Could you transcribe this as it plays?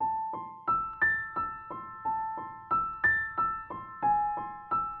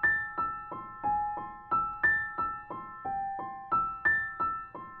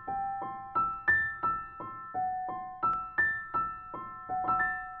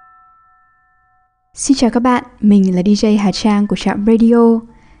Xin chào các bạn, mình là DJ Hà Trang của Trạm Radio.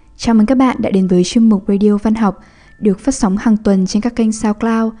 Chào mừng các bạn đã đến với chuyên mục Radio Văn học được phát sóng hàng tuần trên các kênh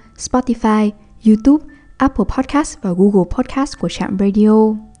SoundCloud, Spotify, YouTube, Apple Podcast và Google Podcast của Trạm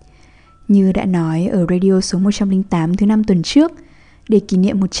Radio. Như đã nói ở radio số 108 thứ 5 tuần trước, để kỷ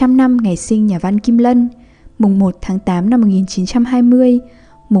niệm 100 năm ngày sinh nhà văn Kim Lân, mùng 1 tháng 8 năm 1920,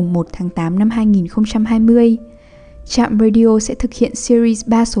 mùng 1 tháng 8 năm 2020, Trạm Radio sẽ thực hiện series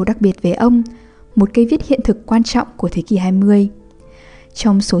 3 số đặc biệt về ông, một cây viết hiện thực quan trọng của thế kỷ 20.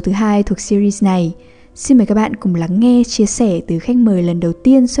 Trong số thứ 2 thuộc series này, xin mời các bạn cùng lắng nghe chia sẻ từ khách mời lần đầu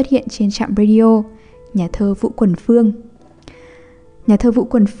tiên xuất hiện trên Trạm Radio, nhà thơ Vũ Quần Phương. Nhà thơ Vũ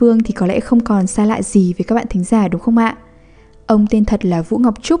Quần Phương thì có lẽ không còn xa lạ gì với các bạn thính giả đúng không ạ? Ông tên thật là Vũ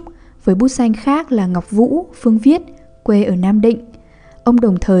Ngọc Trúc, với bút danh khác là Ngọc Vũ, Phương Viết, quê ở Nam Định. Ông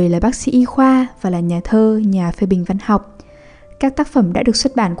đồng thời là bác sĩ y khoa và là nhà thơ, nhà phê bình văn học. Các tác phẩm đã được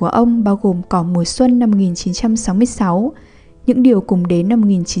xuất bản của ông bao gồm Cỏ mùa xuân năm 1966, Những điều cùng đến năm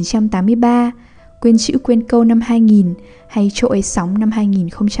 1983, Quên chữ quên câu năm 2000 hay Chỗ ấy sóng năm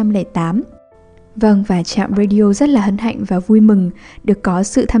 2008. Vâng, và Trạm Radio rất là hân hạnh và vui mừng được có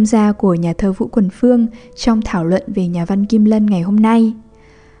sự tham gia của nhà thơ Vũ Quần Phương trong thảo luận về nhà văn Kim Lân ngày hôm nay.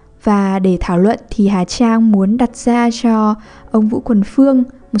 Và để thảo luận thì Hà Trang muốn đặt ra cho ông Vũ Quần Phương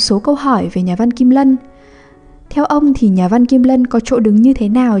một số câu hỏi về nhà văn Kim Lân. Theo ông thì nhà văn Kim Lân có chỗ đứng như thế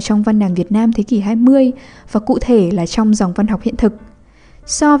nào trong văn đàn Việt Nam thế kỷ 20 và cụ thể là trong dòng văn học hiện thực?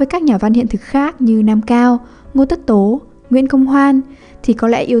 So với các nhà văn hiện thực khác như Nam Cao, Ngô Tất Tố, Nguyễn Công Hoan thì có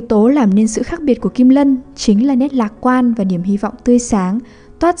lẽ yếu tố làm nên sự khác biệt của Kim Lân chính là nét lạc quan và niềm hy vọng tươi sáng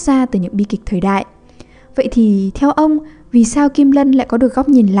toát ra từ những bi kịch thời đại. Vậy thì theo ông, vì sao Kim Lân lại có được góc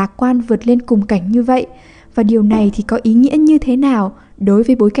nhìn lạc quan vượt lên cùng cảnh như vậy? Và điều này thì có ý nghĩa như thế nào đối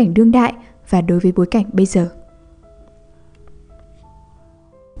với bối cảnh đương đại và đối với bối cảnh bây giờ?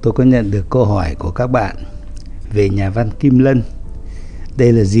 Tôi có nhận được câu hỏi của các bạn về nhà văn Kim Lân.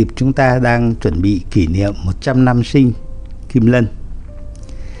 Đây là dịp chúng ta đang chuẩn bị kỷ niệm 100 năm sinh Kim Lân.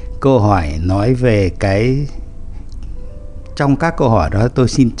 Câu hỏi nói về trong các câu hỏi đó tôi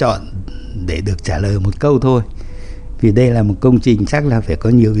xin chọn để được trả lời một câu thôi. Vì đây là một công trình chắc là phải có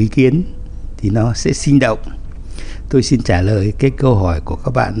nhiều ý kiến thì nó sẽ sinh động. Tôi xin trả lời cái câu hỏi của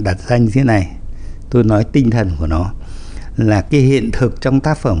các bạn đặt ra như thế này. Tôi nói tinh thần của nó là cái hiện thực trong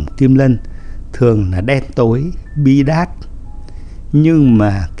tác phẩm Kim Lân thường là đen tối, bi đát, nhưng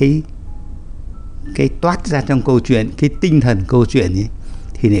mà cái toát ra trong câu chuyện, cái tinh thần câu chuyện ấy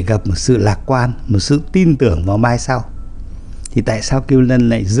thì lại gặp một sự lạc quan, một sự tin tưởng vào mai sau. Thì tại sao Kim Lân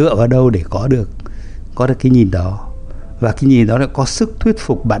lại dựa vào đâu để có được cái nhìn đó? Và cái nhìn đó lại có sức thuyết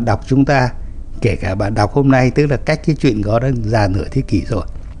phục bạn đọc chúng ta, kể cả bạn đọc hôm nay, tức là cách cái chuyện đó đã già nửa thế kỷ rồi.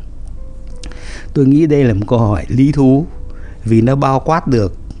 Tôi nghĩ đây là một câu hỏi lý thú vì nó bao quát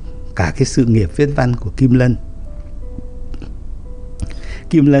được cả cái sự nghiệp viết văn của Kim Lân.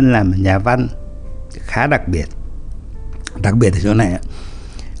 Kim Lân là một nhà văn khá đặc biệt. Đặc biệt ở chỗ này,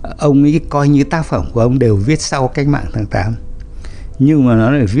 ông ấy coi như tác phẩm của ông đều viết sau cách mạng tháng 8, nhưng mà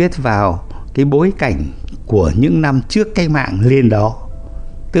nó lại viết vào cái bối cảnh của những năm trước cách mạng lên đó,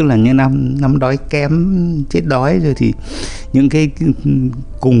 tức là những năm đói kém, chết đói rồi, thì những cái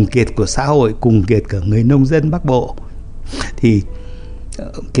cùng kiệt của xã hội, cùng kiệt cả người nông dân Bắc Bộ, thì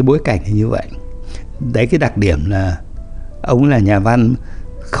cái bối cảnh là như vậy. Đấy, cái đặc điểm là ông là nhà văn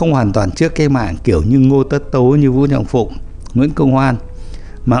không hoàn toàn trước cách mạng kiểu như Ngô Tất Tố, như Vũ Trọng Phụng, Nguyễn Công Hoan,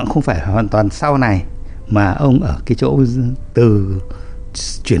 mà cũng không phải hoàn toàn sau này, mà ông ở cái chỗ từ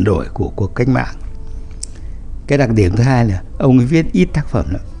chuyển đổi của cách mạng. Cái đặc điểm thứ hai là ông ấy viết ít tác phẩm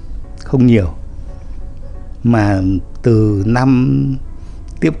lắm, không nhiều, mà từ năm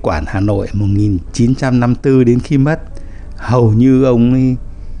tiếp quản Hà Nội 1954 đến khi mất, hầu như ông ấy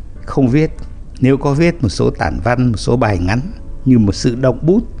không viết. Nếu có viết một số tản văn, một số bài ngắn như một sự động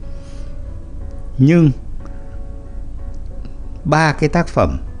bút. Nhưng 3 cái tác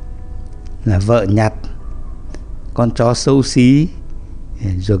phẩm là Vợ Nhặt, Con chó xấu xí,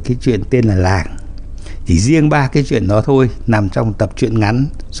 rồi cái chuyện tên là Làng, chỉ riêng 3 cái chuyện đó thôi nằm trong tập truyện ngắn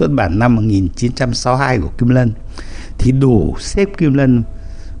xuất bản năm 1962 của Kim Lân thì đủ xếp Kim Lân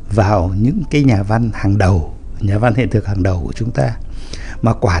vào những cái nhà văn hàng đầu, nhà văn hiện thực hàng đầu của chúng ta.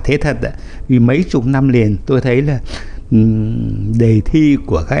 Mà quả thế thật ạ, vì mấy chục năm liền tôi thấy là đề thi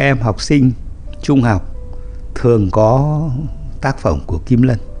của các em học sinh trung học thường có tác phẩm của Kim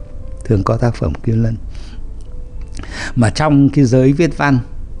Lân, Mà trong cái giới viết văn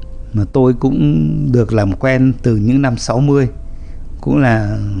mà tôi cũng được làm quen từ những năm 60, cũng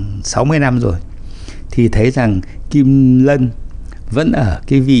là 60 năm rồi, thì thấy rằng Kim Lân vẫn ở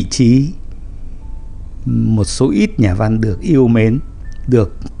cái vị trí một số ít nhà văn được yêu mến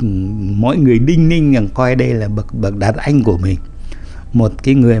được mọi người đinh ninh rằng coi đây là bậc đàn anh của mình, một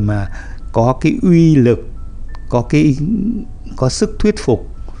cái người mà có cái uy lực, có sức thuyết phục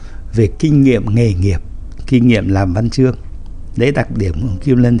về kinh nghiệm nghề nghiệp, kinh nghiệm làm văn chương. Đấy đặc điểm của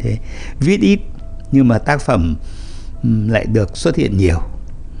Kim Lân thế. Viết ít nhưng mà tác phẩm lại được xuất hiện nhiều.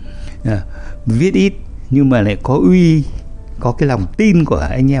 Viết ít nhưng mà lại có uy, có cái lòng tin của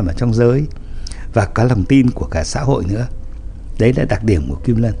anh em ở trong giới và có lòng tin của cả xã hội nữa. Đấy là đặc điểm của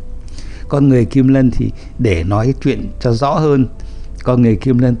Kim Lân. Con người Kim Lân thì để nói chuyện cho rõ hơn, con người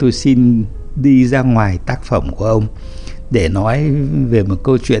Kim Lân tôi xin đi ra ngoài tác phẩm của ông để nói về một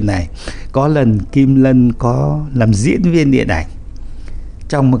câu chuyện này. Có lần Kim Lân có làm diễn viên điện ảnh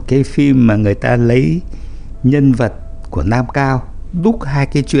trong một cái phim mà người ta lấy nhân vật của Nam Cao đúc hai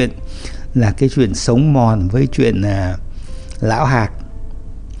cái chuyện, là cái chuyện Sống Mòn với chuyện Lão Hạc.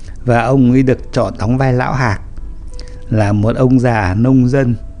 Và ông ấy được chọn đóng vai Lão Hạc, là một ông già nông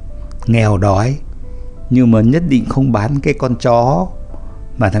dân nghèo đói, nhưng mà nhất định không bán cái con chó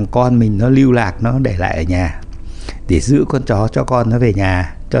mà thằng con mình nó lưu lạc, nó để lại ở nhà để giữ con chó cho con nó về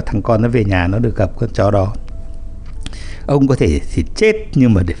nhà, cho thằng con nó về nhà nó được gặp con chó đó. Ông có thể thì chết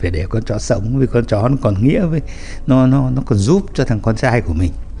nhưng mà phải để con chó sống, vì con chó nó còn nghĩa với nó còn giúp cho thằng con trai của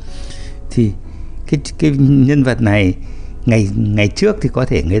mình. Thì cái nhân vật này ngày trước thì có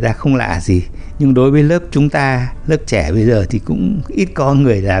thể người ta không lạ gì, nhưng đối với lớp chúng ta, lớp trẻ bây giờ thì cũng ít có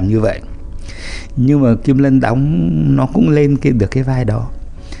người làm như vậy. Nhưng mà Kim Lân đóng nó cũng lên được cái vai đó.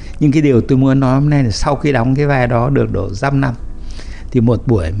 Nhưng cái điều tôi muốn nói hôm nay là sau khi đóng cái vai đó được độ dăm năm, thì một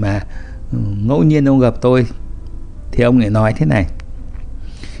buổi mà ngẫu nhiên ông gặp tôi, thì ông lại nói thế này: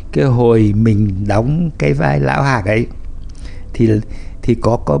 cái hồi mình đóng cái vai Lão Hạc ấy thì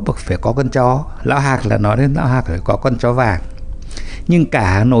phải có con chó. Lão Hạc là nói đến Lão Hạc phải có con chó vàng, nhưng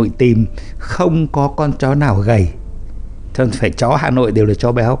cả Hà Nội tìm không có con chó nào gầy, cho nên phải chó Hà Nội đều là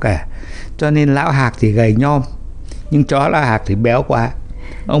chó béo cả. Cho nên Lão Hạc thì gầy nhom, nhưng chó Lão Hạc thì béo quá.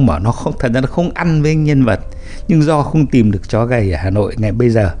 Ông bảo nó không, thật ra nó không ăn với nhân vật, nhưng do không tìm được chó gầy ở Hà Nội ngày bây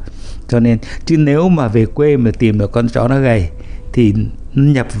giờ, cho nên chứ nếu mà về quê mà tìm được con chó nó gầy thì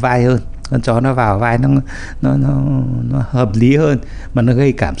nó nhập vai hơn, con chó nó vào vai nó hợp lý hơn, mà nó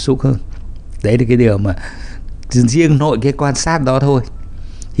gây cảm xúc hơn. Đấy là cái điều mà riêng nội cái quan sát đó thôi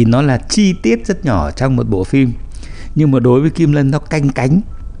thì nó là chi tiết rất nhỏ trong một bộ phim, nhưng mà đối với Kim Lân nó canh cánh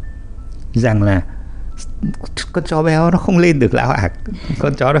rằng là con chó béo nó không lên được Lão Hạc,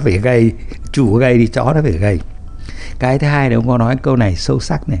 con chó nó phải gầy, chủ gầy thì chó nó phải gầy. Cái thứ hai là ông có nói câu này sâu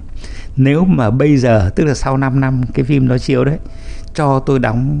sắc này: nếu mà bây giờ, tức là sau 5 năm cái phim nó chiếu đấy, cho tôi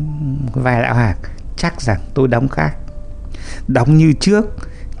đóng vai Lão Hạc, chắc rằng tôi đóng khác. Đóng như trước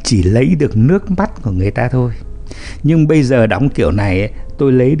chỉ lấy được nước mắt của người ta thôi, nhưng bây giờ đóng kiểu này ấy,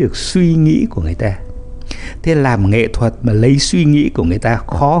 tôi lấy được suy nghĩ của người ta. Thế làm nghệ thuật mà lấy suy nghĩ của người ta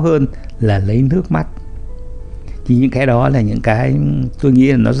khó hơn là lấy nước mắt. Thì những cái đó là những cái tôi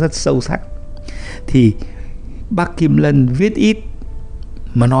nghĩ là nó rất sâu sắc. Thì bác Kim Lân viết ít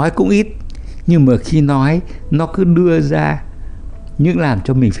mà nói cũng ít, nhưng mà khi nói nó cứ đưa ra những làm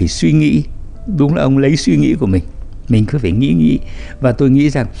cho mình phải suy nghĩ. Đúng là ông lấy suy nghĩ của mình cứ phải nghĩ. Và tôi nghĩ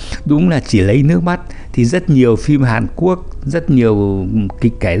rằng đúng là chỉ lấy nước mắt thì rất nhiều phim Hàn Quốc, rất nhiều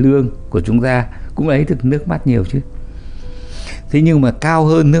kịch cải lương của chúng ta cũng lấy được nước mắt nhiều chứ. Thế nhưng mà cao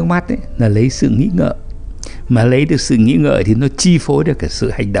hơn nước mắt ấy, là lấy sự nghĩ ngợi. Mà lấy được sự nghĩ ngợi thì nó chi phối được cả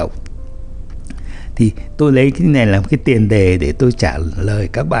sự hành động. Thì tôi lấy cái này làm cái tiền đề để tôi trả lời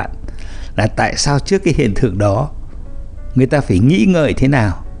các bạn là tại sao trước cái hiện thực đó người ta phải nghĩ ngợi thế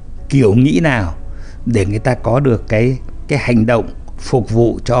nào, kiểu nghĩ nào để người ta có được cái hành động phục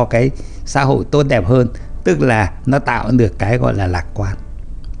vụ cho cái xã hội tốt đẹp hơn, tức là nó tạo được cái gọi là lạc quan.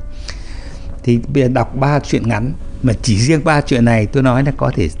 Thì bây giờ đọc 3 chuyện ngắn, mà chỉ riêng 3 chuyện này tôi nói là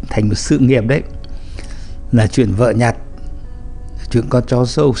có thể thành một sự nghiệp đấy, là chuyện Vợ Nhặt, chuyện Con Chó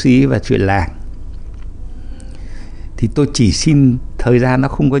Xấu Xí và chuyện Làng. Thì tôi chỉ xin, thời gian nó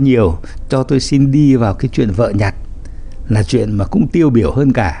không có nhiều, cho tôi xin đi vào cái chuyện Vợ Nhặt, là chuyện mà cũng tiêu biểu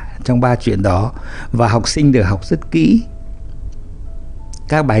hơn cả trong 3 chuyện đó, và học sinh được học rất kỹ.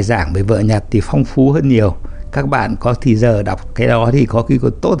 Các bài giảng về Vợ Nhặt thì phong phú hơn nhiều. Các bạn có thì giờ đọc cái đó thì có khi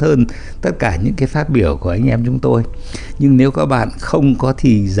còn tốt hơn tất cả những cái phát biểu của anh em chúng tôi. Nhưng nếu các bạn không có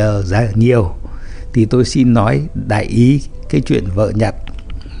thì giờ ra nhiều thì tôi xin nói đại ý cái chuyện Vợ Nhặt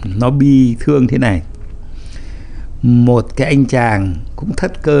nó bi thương thế này. Một cái anh chàng cũng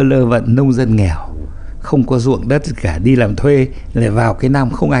thất cơ lơ vận, nông dân nghèo, không có ruộng đất cả, đi làm thuê, lại vào cái năm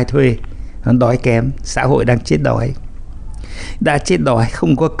không ai thuê, nó đói kém, xã hội đang chết đói. Đã chết đói,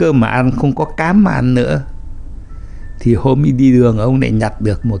 không có cơm mà ăn, không có cám mà ăn nữa, thì hôm đi đường ông lại nhặt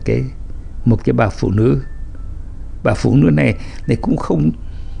được một cái bà phụ nữ bà phụ nữ này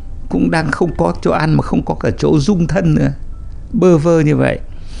cũng đang không có chỗ ăn mà không có cả chỗ dung thân nữa, bơ vơ như vậy.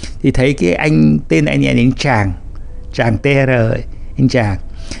 Thì thấy cái anh tên anh Tràng TR ấy, anh Tràng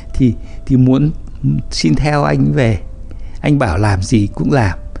thì muốn xin theo anh về. Anh bảo làm gì cũng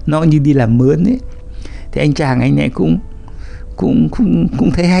làm, nó như đi làm mướn ấy. Thì anh Tràng anh ấy cũng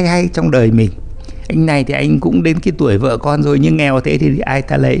thấy hay trong đời mình. Anh này thì anh cũng đến cái tuổi vợ con rồi, nhưng nghèo thế thì ai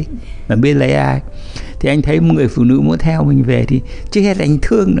ta lấy, mà biết lấy ai. Thì anh thấy một người phụ nữ muốn theo mình về thì trước hết là anh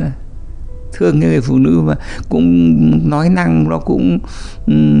thương nữa, thương người phụ nữ mà cũng nói năng nó cũng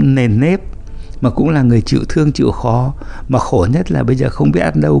nền nếp, mà cũng là người chịu thương chịu khó, mà khổ nhất là bây giờ không biết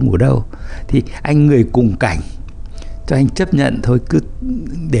ăn đâu ngủ đâu. Thì anh người cùng cảnh cho anh chấp nhận thôi, cứ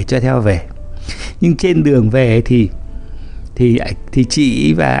để cho theo về. Nhưng trên đường về thì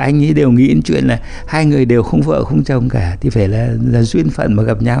chị và anh ấy đều nghĩ đến chuyện là hai người đều không vợ không chồng cả, thì phải là duyên phận mà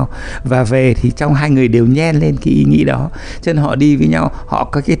gặp nhau. Và về thì trong hai người đều nhen lên cái ý nghĩ đó, cho nên họ đi với nhau, họ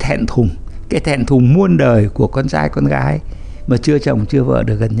có cái thẹn thùng muôn đời của con trai con gái mà chưa chồng chưa vợ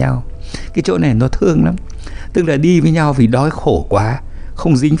được gần nhau. Cái chỗ này nó thương lắm, tức là đi với nhau vì đói khổ quá,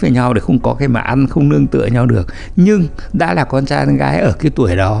 không dính với nhau để không có cái mà ăn, không nương tựa nhau được. Nhưng đã là con trai con gái ở cái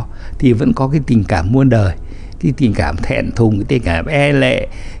tuổi đó thì vẫn có cái tình cảm muôn đời, cái tình cảm thẹn thùng, cái tình cảm e lệ,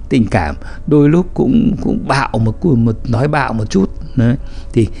 tình cảm đôi lúc cũng bạo nói bạo một chút. Đấy.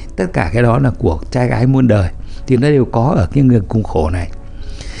 Thì tất cả cái đó là của trai gái muôn đời, thì nó đều có ở cái người cùng khổ này.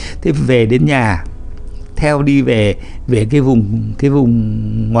 Thế về đến nhà, theo đi về cái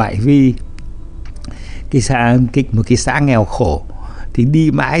vùng ngoại vi, một cái xã nghèo khổ, thì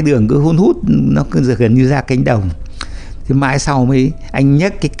đi mãi đường cứ hun hút, nó cứ gần như ra cánh đồng. Thì mãi sau mới anh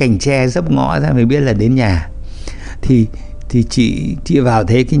nhấc cái cành tre dấp ngõ ra mới biết là đến nhà. Thì chị vào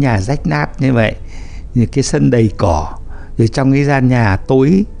thấy cái nhà rách nát như vậy, cái sân đầy cỏ, rồi trong cái gian nhà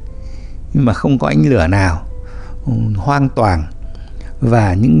tối nhưng mà không có ánh lửa nào, hoang toang,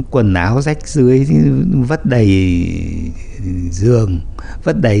 và những quần áo rách dưới vất đầy giường,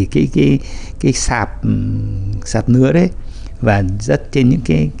 vất đầy cái sạp nứa đấy, và rất trên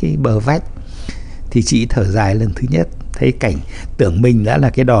những cái bờ vách. Thì chị thở dài lần thứ nhất, thấy cảnh tưởng mình đã là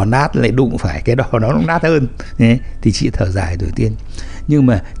cái đò nát lại đụng phải cái đò nó nát hơn. Thế thì chị thở dài đầu tiên, nhưng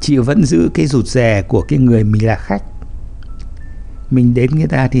mà chị vẫn giữ cái rụt rè của cái người mình là khách. Mình đến người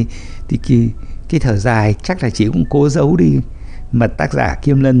ta thì cái thở dài chắc là chị cũng cố giấu đi, mà tác giả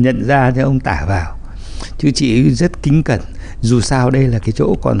Kim Lân nhận ra cho ông tả vào. Chứ chị rất kính cẩn, dù sao đây là cái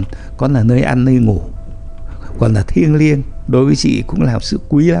chỗ còn là nơi ăn nơi ngủ, còn là thiêng liêng, đối với chị cũng là sự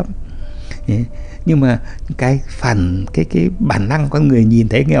quý lắm. Nhưng mà cái bản năng con người nhìn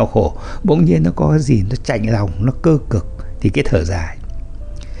thấy nghèo khổ, bỗng nhiên nó có cái gì nó chạnh lòng, nó cơ cực, thì cái thở dài.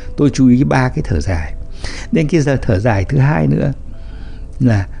 Tôi chú ý 3 cái thở dài. Đến cái giờ thở dài thứ hai nữa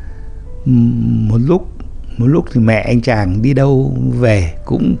là một lúc thì mẹ anh chàng đi đâu về,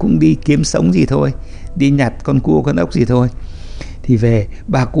 cũng đi kiếm sống gì thôi, đi nhặt con cua con ốc gì thôi. Thì về,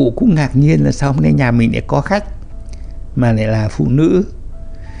 bà cụ cũng ngạc nhiên là sao hôm nay nhà mình lại có khách mà lại là phụ nữ.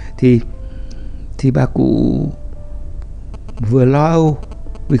 Thì bà cụ vừa lo âu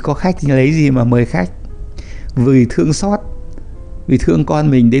vì có khách thì lấy gì mà mời khách, vì thương xót, vì thương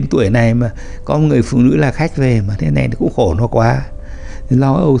con mình đến tuổi này mà có người phụ nữ là khách về mà thế này nó cũng khổ nó quá,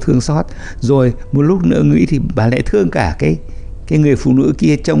 lo âu thương xót. Rồi một lúc nữa nghĩ thì bà lại thương cả cái người phụ nữ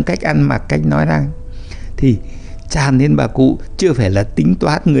kia, trông cách ăn mặc, cách nói năng. Thì tràn đến bà cụ, chưa phải là tính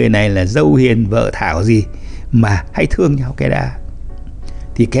toán người này là dâu hiền vợ thảo gì, mà hãy thương nhau cái đã.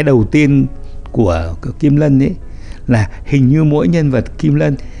 Thì cái đầu tiên của Kim Lân ấy là hình như mỗi nhân vật Kim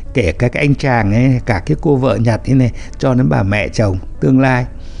Lân, kể cả cái anh chàng ấy, cả cái cô vợ nhặt thế này, cho đến bà mẹ chồng tương lai,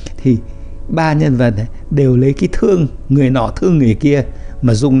 thì 3 nhân vật ấy đều lấy cái thương người nọ thương người kia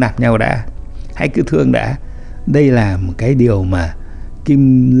mà dung nạp nhau đã. Hãy cứ thương đã. Đây là một cái điều mà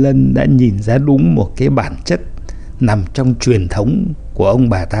Kim Lân đã nhìn ra đúng một cái bản chất nằm trong truyền thống của ông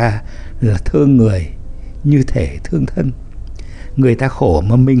bà ta, là thương người như thể thương thân. Người ta khổ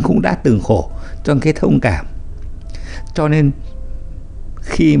mà mình cũng đã từng khổ, trong cái thông cảm. Cho nên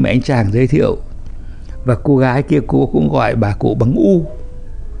khi mà anh chàng giới thiệu và cô gái kia cô cũng gọi bà cụ bằng U,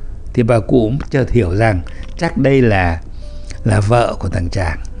 thì bà cụ cũng chợt hiểu rằng chắc đây là vợ của thằng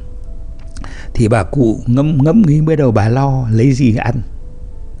chàng. Thì bà cụ ngẫm nghĩ mới đầu bà lo lấy gì ăn,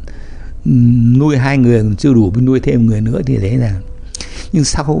 nuôi 2 người còn chưa đủ, nuôi thêm người nữa thì đấy là. Nhưng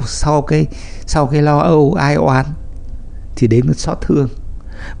sau cái lo âu ai oán thì đến xót thương,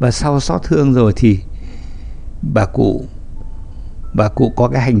 và sau xót thương rồi thì bà cụ có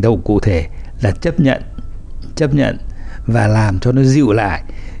cái hành động cụ thể là chấp nhận và làm cho nó dịu lại,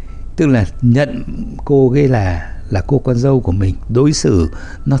 tức là nhận cô ấy là cô con dâu của mình, đối xử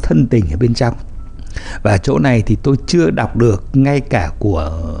nó thân tình ở bên trong. Và chỗ này thì tôi chưa đọc được ngay cả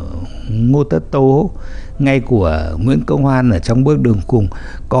của Ngô Tất Tố, ngay của Nguyễn Công Hoan ở trong Bước Đường Cùng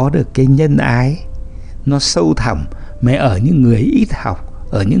có được cái nhân ái nó sâu thẳm mà ở những người ít học,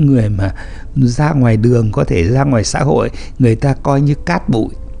 ở những người mà ra ngoài đường, có thể ra ngoài xã hội người ta coi như cát bụi.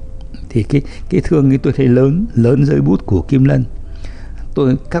 Thì cái thương ấy tôi thấy lớn dưới bút của Kim Lân.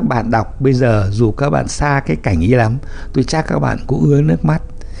 Các bạn đọc bây giờ dù các bạn xa cái cảnh ý lắm, tôi chắc các bạn cũng ứa nước mắt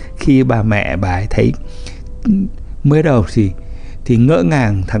khi bà mẹ bà ấy thấy mới đầu thì ngỡ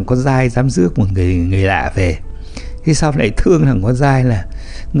ngàng thằng con dai dám rước một người lạ về. Thế sau lại thương thằng con dai là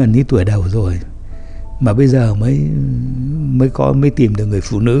gần như tuổi đầu rồi mà bây giờ mới tìm được người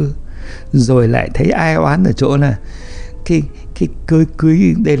phụ nữ. Rồi lại thấy ai oán ở chỗ là cái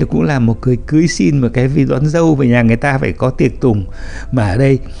cưới đây là cũng là một cưới xin, một cái vì đón dâu về nhà người ta phải có tiệc tùng, mà ở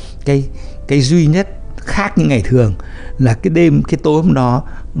đây cái duy nhất khác như ngày thường là cái tối hôm đó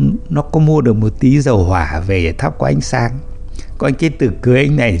nó có mua được một tí dầu hỏa về thắp có ánh sáng, có anh cái tiệc cưới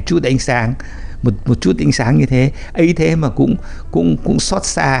anh này chút ánh sáng, một chút ánh sáng như thế ấy, thế mà cũng xót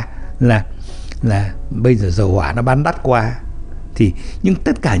xa là bây giờ dầu hỏa nó bán đắt quá. Thì nhưng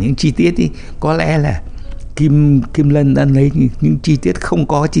tất cả những chi tiết ý, có lẽ là Kim Lân đã lấy những chi tiết, không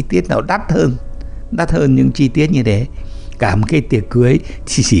có chi tiết nào đắt hơn những chi tiết như thế. Cả một cái tiệc cưới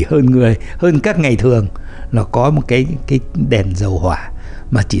chỉ hơn các ngày thường là có một cái đèn dầu hỏa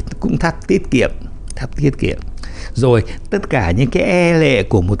mà chỉ cũng thắp tiết kiệm. Rồi tất cả những cái e lệ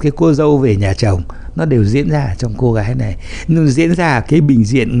của một cái cô dâu về nhà chồng nó đều diễn ra trong cô gái này, nhưng diễn ra cái bình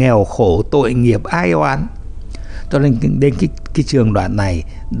diện nghèo khổ, tội nghiệp, ai oán. Cho nên đến cái trường đoạn này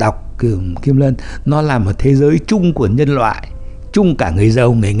đọc Kim Lân, nó là một thế giới chung của nhân loại, chung cả người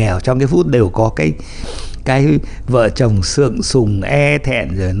giàu người nghèo trong cái phút đều có cái vợ chồng sượng sùng e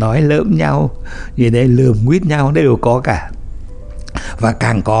thẹn rồi nói lỡm nhau gì đấy, lườm nguýt nhau đều có cả. Và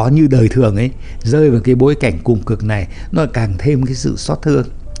càng có như đời thường ấy, rơi vào cái bối cảnh cùng cực này, nó càng thêm cái sự xót thương.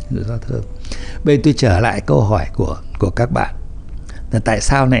 Bây giờ tôi trở lại câu hỏi của các bạn là tại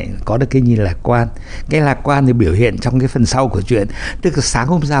sao lại có được cái nhìn lạc quan. Cái lạc quan thì biểu hiện trong cái phần sau của chuyện, tức là sáng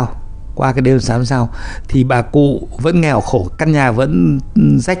hôm sau, qua cái đêm sáng hôm sau thì bà cụ vẫn nghèo khổ, căn nhà vẫn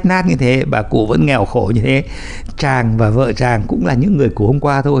rách nát như thế, bà cụ vẫn nghèo khổ như thế, chàng và vợ chàng cũng là những người của hôm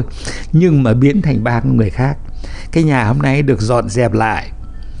qua thôi, nhưng mà biến thành ba người khác. Cái nhà hôm nay được dọn dẹp lại,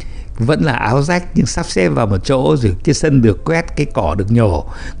 vẫn là áo rách nhưng sắp xếp vào một chỗ, rồi cái sân được quét, cái cỏ được nhổ.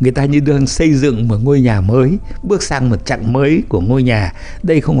 Người ta như đang xây dựng một ngôi nhà mới, bước sang một chặng mới của ngôi nhà.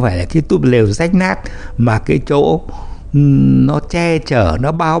 Đây không phải là cái túp lều rách nát, mà cái chỗ nó che chở,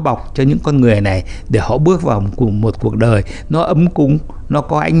 nó bao bọc cho những con người này để họ bước vào một cuộc đời nó ấm cúng, nó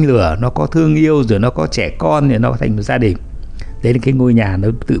có ánh lửa, nó có thương yêu, rồi nó có trẻ con, rồi nó thành một gia đình. Đấy là cái ngôi nhà nó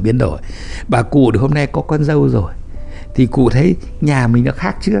tự biến đổi. Bà cụ thì hôm nay có con dâu rồi thì cụ thấy nhà mình nó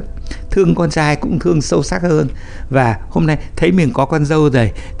khác trước, thương con trai cũng thương sâu sắc hơn. Và hôm nay thấy mình có con dâu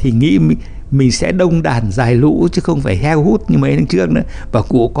rồi thì nghĩ mình sẽ đông đàn dài lũ chứ không phải heo hút như mấy năm trước nữa. Và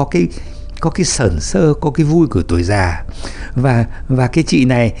cụ có cái sởn sơ, có cái vui của tuổi già. Và cái chị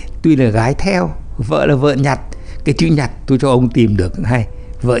này tuy là gái theo, vợ là vợ nhặt. Cái chữ nhặt tôi cho ông tìm được hay,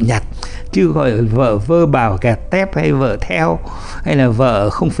 vợ nhặt, chứ gọi là vợ vơ bào kẹt tép hay vợ theo hay là vợ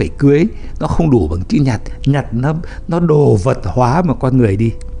không phải cưới, nó không đủ bằng chữ nhặt. Nhặt nó đồ vật hóa một con người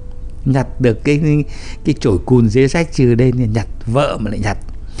đi. Nhặt được cái chổi cùn dế rách trừ đây thì nhặt, vợ mà lại nhặt.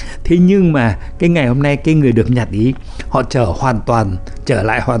 Thế nhưng mà cái ngày hôm nay cái người được nhặt ý, họ trở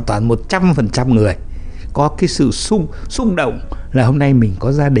lại hoàn toàn 100% người. Có cái sự xúc động là hôm nay mình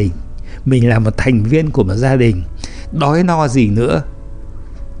có gia đình, mình là một thành viên của một gia đình. Đói no gì nữa.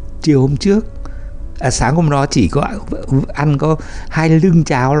 Chiều hôm trước, sáng hôm đó chỉ có ăn có 2 lưng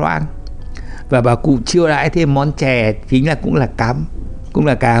cháo loãng. Và bà cụ chiêu đãi thêm món chè, chính là cũng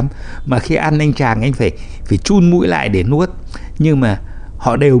là cám. Mà khi ăn anh chàng anh phải chun mũi lại để nuốt. Nhưng mà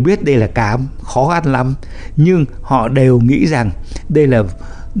họ đều biết đây là cám, khó ăn lắm. Nhưng họ đều nghĩ rằng đây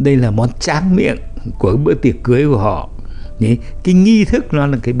là món tráng miệng của bữa tiệc cưới của họ. Cái nghi thức nó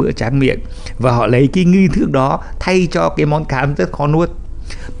là cái bữa tráng miệng, và họ lấy cái nghi thức đó thay cho cái món cám rất khó nuốt.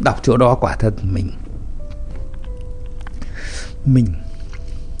 Đọc chỗ đó quả thật mình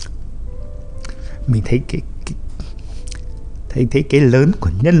thấy cái lớn của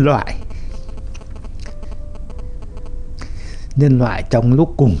nhân loại trong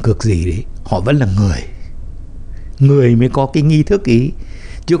lúc cùng cực gì đấy, họ vẫn là người mới có cái nghi thức ý.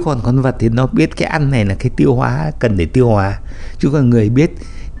 Chứ còn con vật thì nó biết cái ăn này là cái tiêu hóa, cần để tiêu hóa. Chứ còn người biết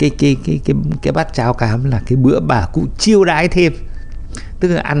cái bát cháo cám là cái bữa bà cụ chiêu đãi thêm. Tức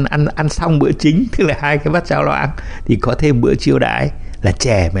là ăn xong bữa chính, tức là 2 cái bát cháo loãng thì có thêm bữa chiêu đãi là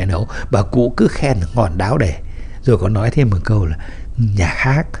chè mẹ nấu. Bà cụ cứ khen ngon đáo để. Rồi có nói thêm một câu là nhà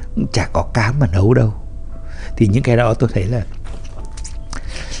khác cũng chả có cám mà nấu đâu. Thì những cái đó tôi thấy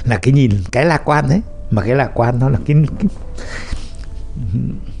là cái nhìn, cái lạc quan đấy. Mà cái lạc quan nó là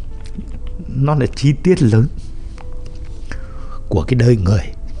nó là chi tiết lớn của cái đời người.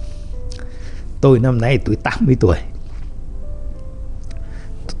 Tôi năm nay tôi 80 tuổi,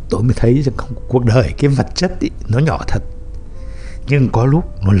 tôi mới thấy rằng cuộc đời cái vật chất ý, nó nhỏ thật, nhưng có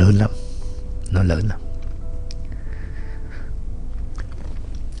lúc nó lớn lắm. Nó lớn lắm.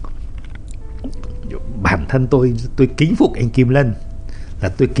 Bản thân tôi kính phục anh Kim Lân là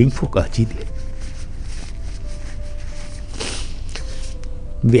tôi kính phục ở chi tiết.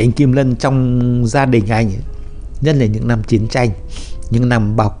 Vì anh Kim Lân trong gia đình anh ấy, nhất là những năm chiến tranh, những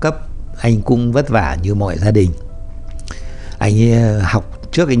năm bao cấp, anh cũng vất vả như mọi gia đình. Anh ấy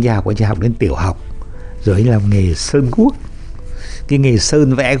học, trước anh ấy học đến tiểu học, rồi anh làm nghề sơn guốc. Cái nghề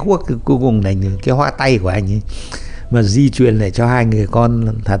sơn vẽ guốc cuối cùng là cái hoa tay của anh ấy, mà di truyền lại cho hai người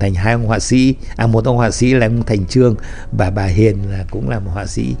con thành hai ông họa sĩ. Một ông họa sĩ là ông Thành Trương, bà Hiền là cũng là một họa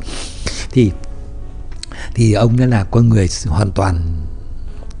sĩ. Thì ông ấy là con người hoàn toàn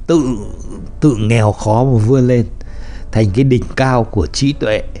tự nghèo khó mà vươn lên thành cái đỉnh cao của trí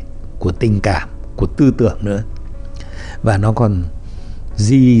tuệ, của tình cảm, của tư tưởng nữa. Và nó còn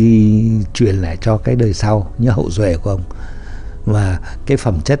di truyền lại cho cái đời sau như hậu duệ của ông. Và cái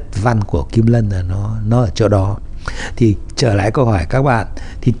phẩm chất văn của Kim Lân là nó ở chỗ đó. Thì trở lại câu hỏi các bạn,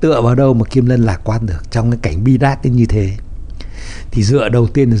 thì tựa vào đâu mà Kim Lân lạc quan được trong cái cảnh bi đát đến như thế? Thì dựa đầu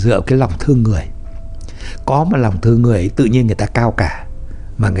tiên là dựa cái lòng thương người. Có một lòng thương người ấy, tự nhiên người ta cao cả,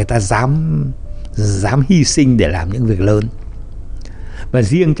 mà người ta dám hy sinh để làm những việc lớn. Và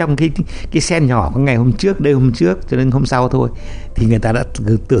riêng trong cái sen nhỏ có ngày hôm trước, đêm hôm trước cho đến hôm sau thôi, thì người ta đã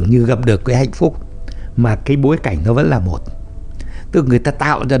tưởng như gặp được cái hạnh phúc, mà cái bối cảnh nó vẫn là một. Tức người ta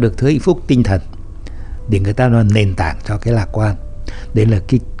tạo ra được thứ hạnh phúc tinh thần để người ta là nền tảng cho cái lạc quan. Đấy là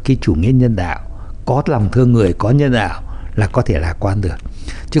cái chủ nghĩa nhân đạo. Có lòng thương người, có nhân đạo là có thể lạc quan được.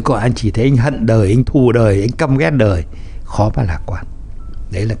 Chứ còn anh chỉ thấy anh hận đời, anh thù đời, anh căm ghét đời, khó mà lạc quan.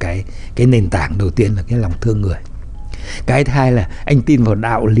 Đấy là cái nền tảng đầu tiên là cái lòng thương người. Cái thứ hai là anh tin vào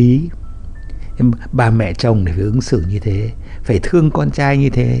đạo lý. Bà mẹ chồng phải ứng xử như thế, phải thương con trai như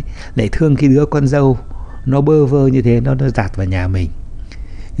thế, lại thương cái đứa con dâu nó bơ vơ như thế, nó dạt vào nhà mình.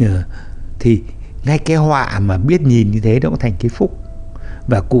 Thì ngay cái họa mà biết nhìn như thế nó cũng thành cái phúc.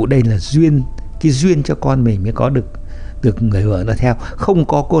 Và cụ đây là duyên, cái duyên cho con mình mới có được người vợ nó theo. Không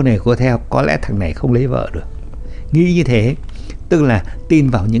có cô này cô theo, có lẽ thằng này không lấy vợ được. Nghĩ như thế, tức là tin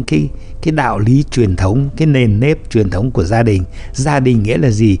vào những cái đạo lý truyền thống, cái nền nếp truyền thống của gia đình. Gia đình nghĩa là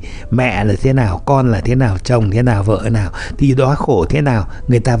gì? Mẹ là thế nào, con là thế nào, chồng thế nào, vợ thế nào, thì đói khổ thế nào,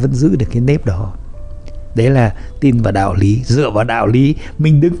 người ta vẫn giữ được cái nếp đó. Đấy là tin vào đạo lý. Dựa vào đạo lý,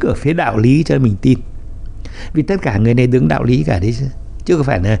 mình đứng ở phía đạo lý cho mình tin. Vì tất cả người này đứng đạo lý cả đấy chứ không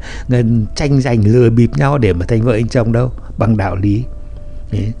phải là người tranh giành lừa bịp nhau để mà thành vợ anh chồng đâu, bằng đạo lý.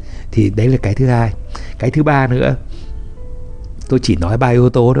 Thì đấy là cái thứ hai. Cái thứ ba nữa, tôi chỉ nói 3 yếu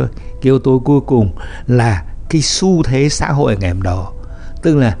tố thôi. Cái yếu tố cuối cùng là cái xu thế xã hội ngày hôm đó.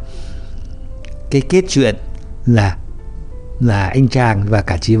 Tức là cái kết chuyện là anh chàng và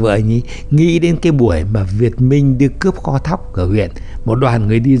cả chị vợ anh ấy nghĩ đến cái buổi mà Việt Minh đi cướp kho thóc ở huyện, một đoàn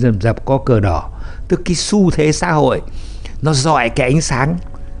người đi rầm rập có cờ đỏ. Tức cái xu thế xã hội nó dọi cái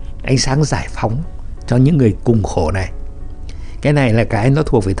ánh sáng giải phóng cho những người cùng khổ này. Cái này là cái nó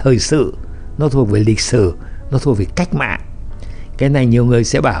thuộc về thời sự, nó thuộc về lịch sử, nó thuộc về cách mạng. Cái này nhiều người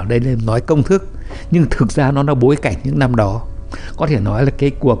sẽ bảo đây là nói công thức, nhưng thực ra nó là bối cảnh những năm đó. Có thể nói là cái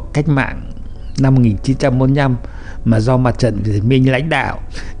cuộc cách mạng năm 1945 mà do mặt trận Việt Minh lãnh đạo,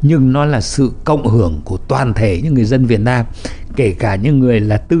 nhưng nó là sự cộng hưởng của toàn thể những người dân Việt Nam, kể cả những người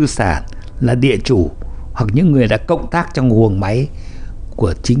là tư sản, là địa chủ, hoặc những người đã cộng tác trong guồng máy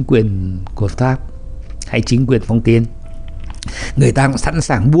của chính quyền của Pháp hay chính quyền phong kiến. Người ta cũng sẵn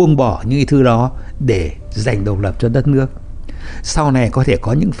sàng buông bỏ những cái thứ đó để giành độc lập cho đất nước. Sau này có thể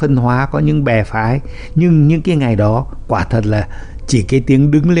có những phân hóa, có những bè phái, nhưng những cái ngày đó quả thật là chỉ cái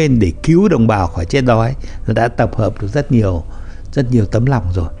tiếng đứng lên để cứu đồng bào khỏi chết đói nó đã tập hợp được rất nhiều tấm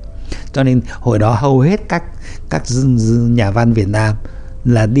lòng rồi. Cho nên hồi đó hầu hết các nhà văn Việt Nam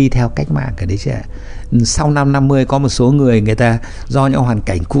là đi theo cách mạng cả đấy chứ ạ. Sau năm 50 có một số người ta do những hoàn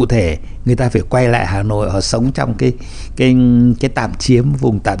cảnh cụ thể, người ta phải quay lại Hà Nội, họ sống trong cái tạm chiếm,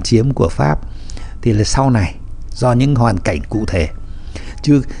 vùng tạm chiếm của Pháp. Thì là sau này do những hoàn cảnh cụ thể.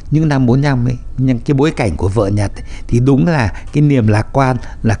 Chứ những năm 45 ấy, những cái bối cảnh của vợ Nhật ấy, thì đúng là cái niềm lạc quan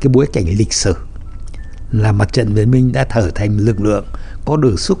là cái bối cảnh lịch sử, là mặt trận Việt Minh đã trở thành lực lượng có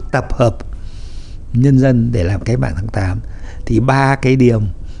được sức tập hợp nhân dân để làm cách mạng tháng 8. Thì 3 cái điểm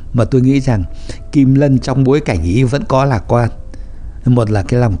mà tôi nghĩ rằng Kim Lân trong bối cảnh ý vẫn có lạc quan, Một là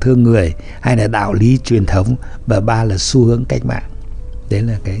cái lòng thương người, hai là đạo lý truyền thống, và ba là xu hướng cách mạng. Đấy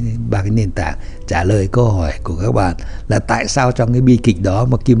là ba cái nền tảng trả lời câu hỏi của các bạn là tại sao trong cái bi kịch đó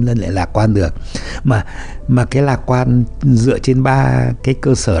mà Kim Lân lại lạc quan được. Mà cái lạc quan dựa trên ba cái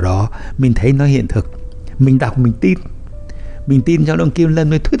cơ sở đó, mình thấy nó hiện thực. Mình đọc mình tin cho ông Kim Lân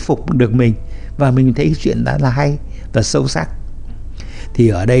mới thuyết phục được mình, và mình thấy cái chuyện đó là hay và sâu sắc. Thì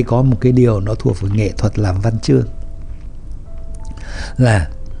ở đây có một cái điều nó thuộc về nghệ thuật làm văn chương, là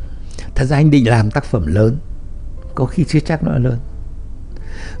thật ra anh định làm tác phẩm lớn, có khi chưa chắc nó là lớn,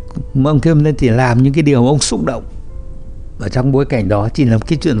 mà ông Kim Lân chỉ làm những cái điều mà ông xúc động ở trong bối cảnh đó. Chỉ là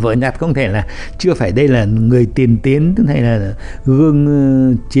cái chuyện vợ nhặt, không thể là, chưa phải đây là người tiền tiến hay là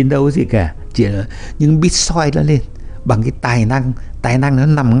gương chiến đấu gì cả, chỉ là những biết soi nó lên bằng cái tài năng nó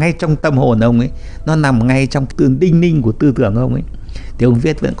nằm ngay trong tâm hồn ông ấy, nó nằm ngay trong đinh ninh của tư tưởng ông ấy, thì ông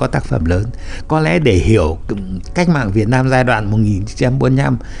viết vẫn có tác phẩm lớn. Có lẽ để hiểu cách mạng Việt Nam giai đoạn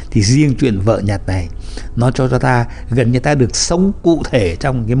 1945 thì riêng chuyện vợ nhặt này nó cho ta gần như ta được sống cụ thể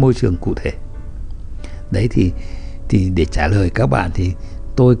trong cái môi trường cụ thể. Đấy thì để trả lời các bạn thì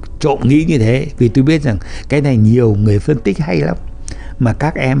tôi trộm nghĩ như thế, vì tôi biết rằng cái này nhiều người phân tích hay lắm, mà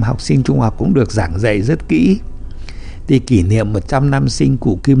các em học sinh trung học cũng được giảng dạy rất kỹ. Thì kỷ niệm 100 năm sinh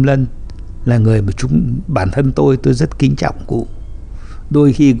cụ Kim Lân là người mà bản thân tôi rất kính trọng cụ.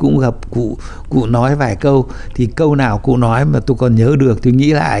 Đôi khi cũng gặp cụ nói vài câu, thì câu nào cụ nói mà tôi còn nhớ được, tôi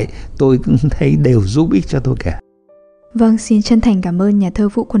nghĩ lại tôi cũng thấy đều giúp ích cho tôi cả. Vâng, xin chân thành cảm ơn nhà thơ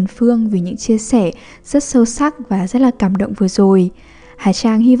Vũ Quần Phương vì những chia sẻ rất sâu sắc và rất là cảm động vừa rồi. Hà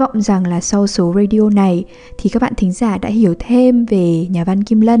Trang hy vọng rằng là sau số radio này thì các bạn thính giả đã hiểu thêm về nhà văn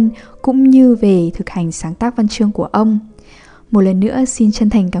Kim Lân cũng như về thực hành sáng tác văn chương của ông. Một lần nữa xin chân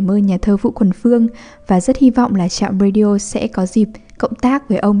thành cảm ơn nhà thơ Vũ Quần Phương và rất hy vọng là Trạm Radio sẽ có dịp cộng tác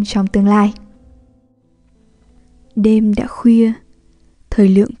với ông trong tương lai. Đêm đã khuya, thời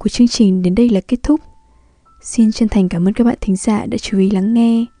lượng của chương trình đến đây là kết thúc. Xin chân thành cảm ơn các bạn thính giả đã chú ý lắng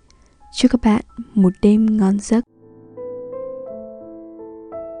nghe. Chúc các bạn một đêm ngon giấc.